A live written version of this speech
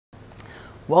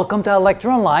Welcome to Lecture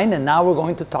Online, and now we're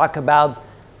going to talk about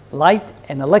light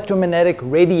and electromagnetic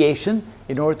radiation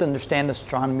in order to understand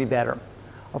astronomy better.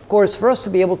 Of course, for us to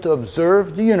be able to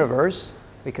observe the universe,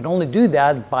 we can only do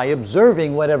that by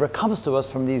observing whatever comes to us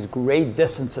from these great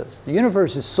distances. The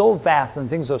universe is so vast and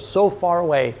things are so far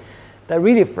away that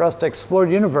really for us to explore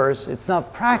the universe, it's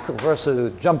not practical for us to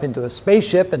jump into a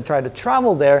spaceship and try to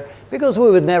travel there because we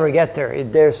would never get there.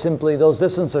 Those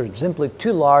distances are simply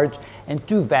too large and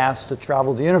too vast to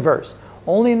travel the universe.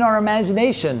 Only in our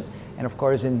imagination, and of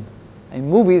course in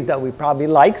movies that we probably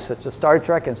like, such as Star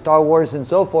Trek and Star Wars and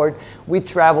so forth, we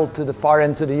travel to the far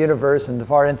ends of the universe and the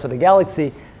far ends of the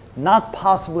galaxy, not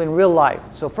possible in real life.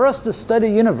 So for us to study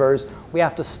the universe, we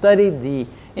have to study the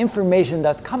information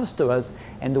that comes to us,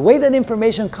 and the way that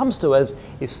information comes to us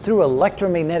is through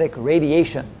electromagnetic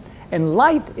radiation. And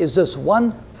light is just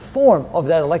one form of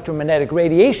that electromagnetic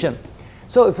radiation.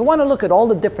 So if we want to look at all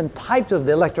the different types of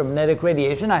the electromagnetic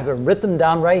radiation, I have them written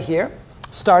down right here,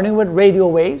 starting with radio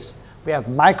waves. We have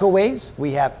microwaves,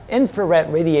 we have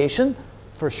infrared radiation,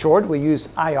 for short we use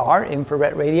IR,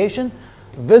 infrared radiation,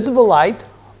 visible light,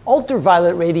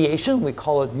 ultraviolet radiation, we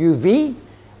call it UV,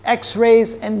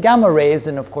 X-rays and gamma rays,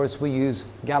 and of course we use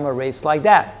gamma rays like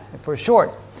that for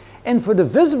short. And for the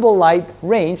visible light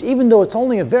range, even though it's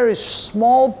only a very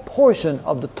small portion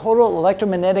of the total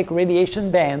electromagnetic radiation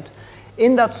band,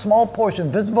 in that small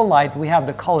portion, visible light, we have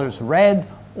the colors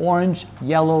red, orange,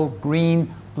 yellow,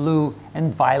 green, blue,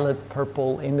 and violet,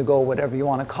 purple, indigo, whatever you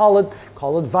want to call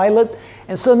it violet.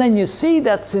 And so then you see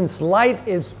that since light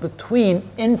is between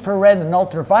infrared and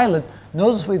ultraviolet,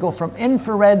 notice we go from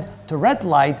infrared to red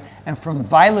light and from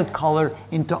violet color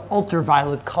into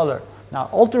ultraviolet color. Now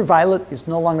ultraviolet is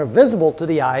no longer visible to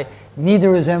the eye,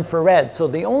 neither is infrared. So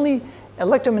the only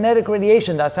electromagnetic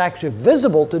radiation that's actually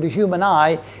visible to the human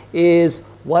eye is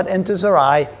what enters our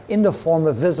eye in the form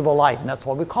of visible light. And that's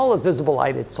why we call it visible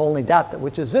light. It's only that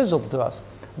which is visible to us.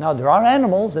 Now there are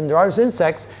animals and there are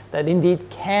insects that indeed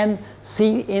can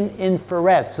see in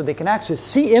infrared. So they can actually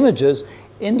see images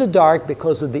in the dark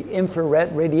because of the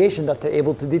infrared radiation that they're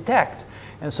able to detect.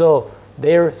 And so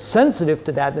they're sensitive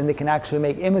to that and they can actually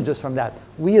make images from that.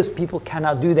 We as people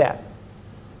cannot do that.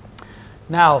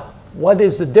 Now, what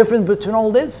is the difference between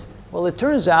all this? Well, it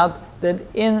turns out that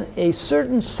in a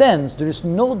certain sense, there's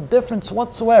no difference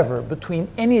whatsoever between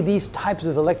any of these types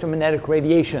of electromagnetic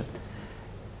radiation.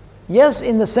 Yes,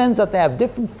 in the sense that they have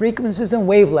different frequencies and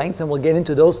wavelengths, and we'll get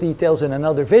into those details in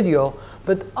another video,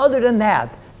 but other than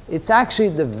that, it's actually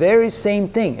the very same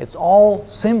thing. It's all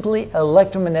simply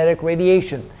electromagnetic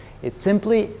radiation. It's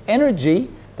simply energy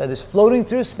that is floating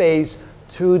through space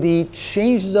through the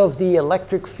changes of the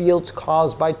electric fields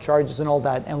caused by charges and all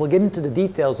that. And we'll get into the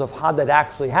details of how that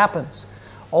actually happens.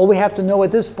 All we have to know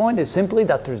at this point is simply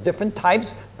that there's different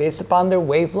types based upon their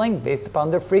wavelength, based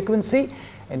upon their frequency,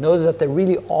 and notice that they're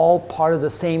really all part of the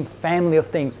same family of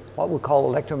things, what we call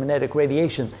electromagnetic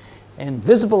radiation. And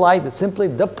visible light is simply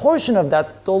the portion of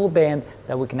that total band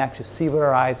that we can actually see with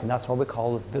our eyes, and that's why we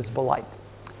call it visible light.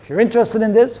 If you're interested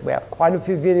in this, we have quite a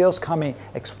few videos coming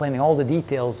explaining all the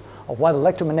details of what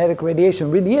electromagnetic radiation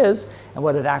really is and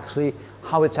what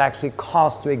how it's actually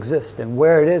caused to exist and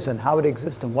where it is and how it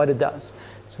exists and what it does.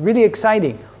 It's really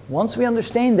exciting. Once we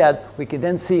understand that, we can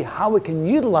then see how we can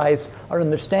utilize our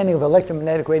understanding of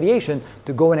electromagnetic radiation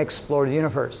to go and explore the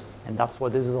universe. And that's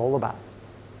what this is all about.